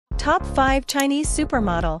Top 5 Chinese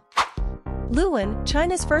Supermodel. Liu Wen,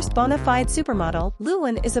 China's first bona fide supermodel. Liu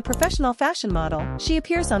Wen is a professional fashion model. She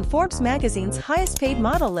appears on Forbes magazine's highest-paid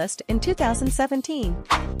model list in 2017.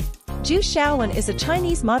 Xiao Wen is a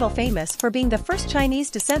Chinese model famous for being the first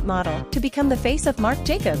Chinese descent model to become the face of Marc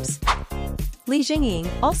Jacobs. Zhenying,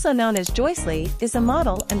 also known as Joyce Li, is a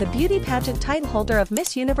model and the beauty pageant titleholder of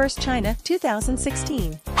Miss Universe China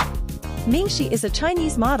 2016. Ming Xi is a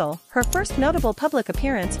Chinese model. Her first notable public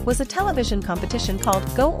appearance was a television competition called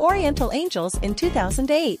Go Oriental Angels in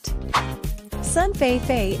 2008. Fei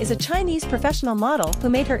Fei is a Chinese professional model who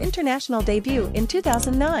made her international debut in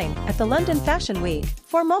 2009 at the London Fashion Week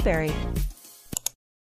for Mulberry.